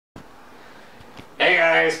Hey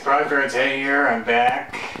guys, PFT here. I'm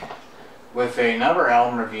back with another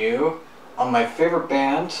album review on my favorite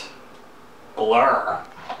band, Blur.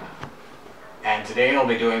 And today I'll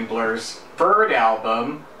be doing Blur's third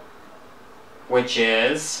album, which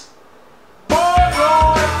is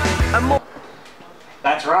Parklife!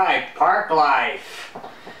 That's right, Parklife.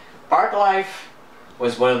 Parklife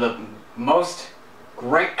was one of the most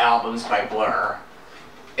great albums by Blur.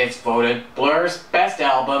 It's voted Blur's best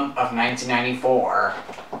album of 1994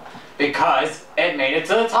 because it made it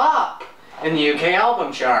to the top in the UK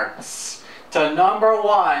album charts, to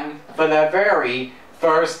 #1 for the very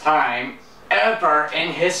first time ever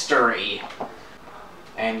in history.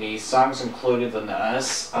 And the songs included in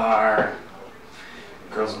this are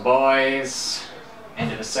Girls and Boys,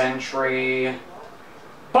 End of the Century,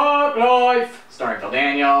 Parklife, starring Phil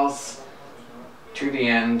Daniels, To the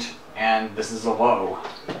End, and This Is a Low.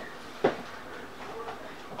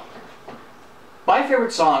 My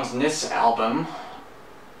favorite songs in this album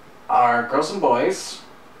are Girls and Boys,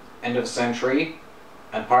 End of the Century,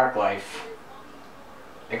 and Parklife.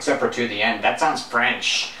 Except for To the End. That sounds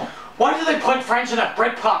French. Why do they put French in a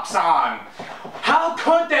Britpop song? How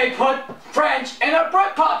could they put French in a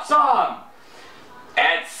Britpop song?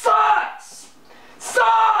 It sucks!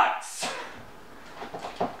 Sucks!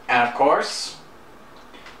 And of course,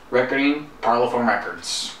 recording Parlophone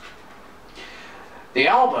Records. The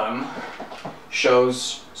album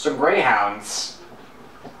shows some greyhounds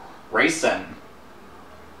racing,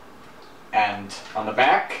 and on the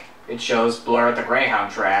back it shows Blur at the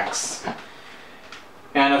greyhound tracks.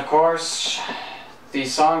 And of course,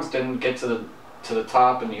 these songs didn't get to the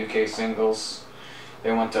top in the UK singles.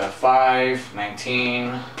 They went to 5,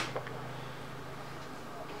 19,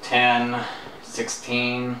 10,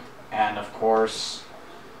 16, and of course,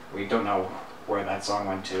 we don't know where that song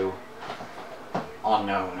went to.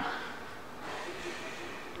 Unknown.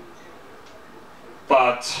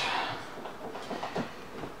 But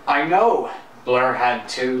I know Blur had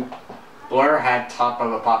top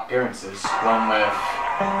of the pop appearances. One with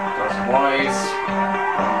Girls and Boys,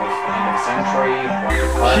 one with End of the Century, one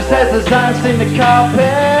with Parklife. She says there's ants in the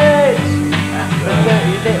carpet.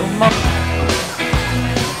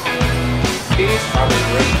 These are the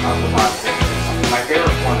great top of the pop appearances. My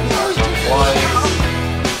favorite ones are Girls and Boys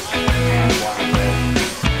and one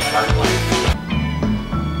with Parklife.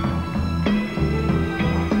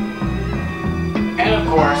 And of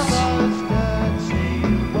course,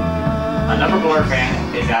 another Blur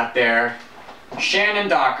fan is out there, Shannon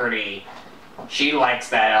Doherty. She likes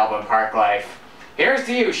that album, Parklife. Here's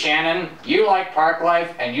to you, Shannon. You like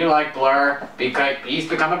Parklife and you like Blur because he's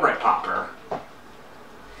become a Britpopper.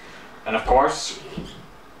 And of course,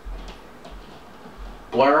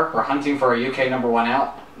 Blur were hunting for a UK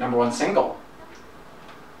 #1 single,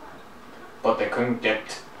 but they couldn't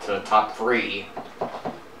get to the top 3.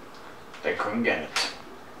 They couldn't get it.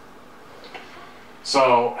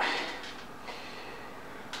 So,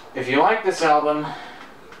 if you like this album,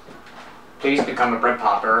 please become a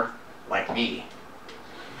Britpopper like me.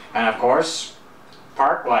 And of course,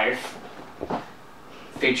 Parklife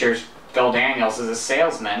features Phil Daniels as a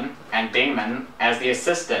salesman and Damon as the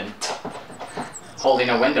assistant,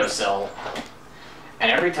 holding a windowsill.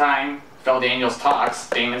 And every time Phil Daniels talks,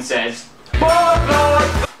 Damon says,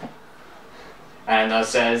 Parklife! And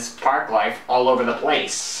says Parklife all over the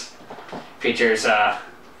place. Features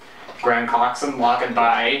Graham Coxon walking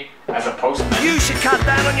by as a postman. You should cut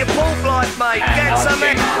down on your Parklife, mate. Get some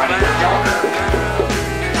extra.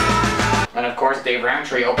 And of course, Dave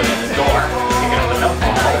Roundtree opening his door, picking up the milk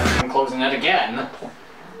bottle, and closing it again.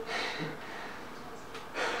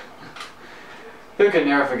 Who could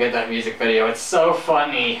never forget that music video? It's so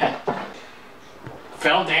funny.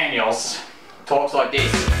 Phil Daniels talks like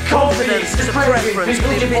this. Confidence is a preference for the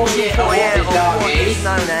habitual voyeur of what is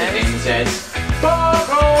known as. Damon says,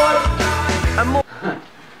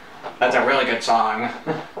 that's a really good song.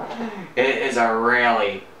 It is a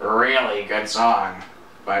really, really good song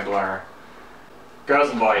by Blur.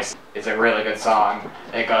 Girls and Boys is a really good song.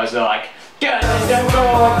 It goes like, get on the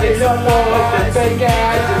road, it's on boys, the big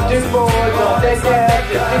guys, the 2 boys, on the gas,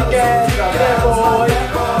 the 2 gas, on the boys.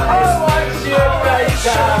 I want you right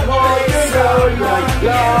time, all you know, like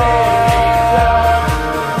love.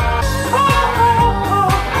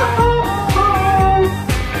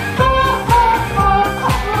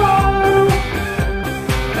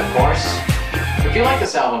 Of course, if you like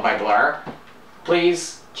this album by Blur,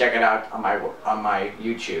 please check it out on my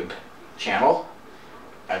YouTube channel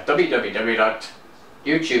at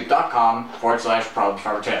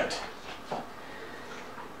www.youtube.com/ProblemsForTed.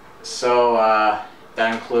 So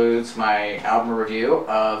that includes my album review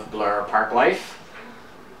of Blur Parklife.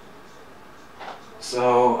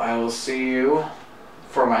 So I will see you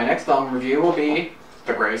for my next album review will be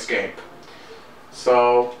The Great Escape.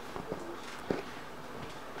 So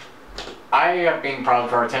I have been proud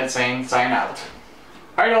for Ted saying sign out.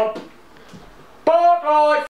 I know. Parklife!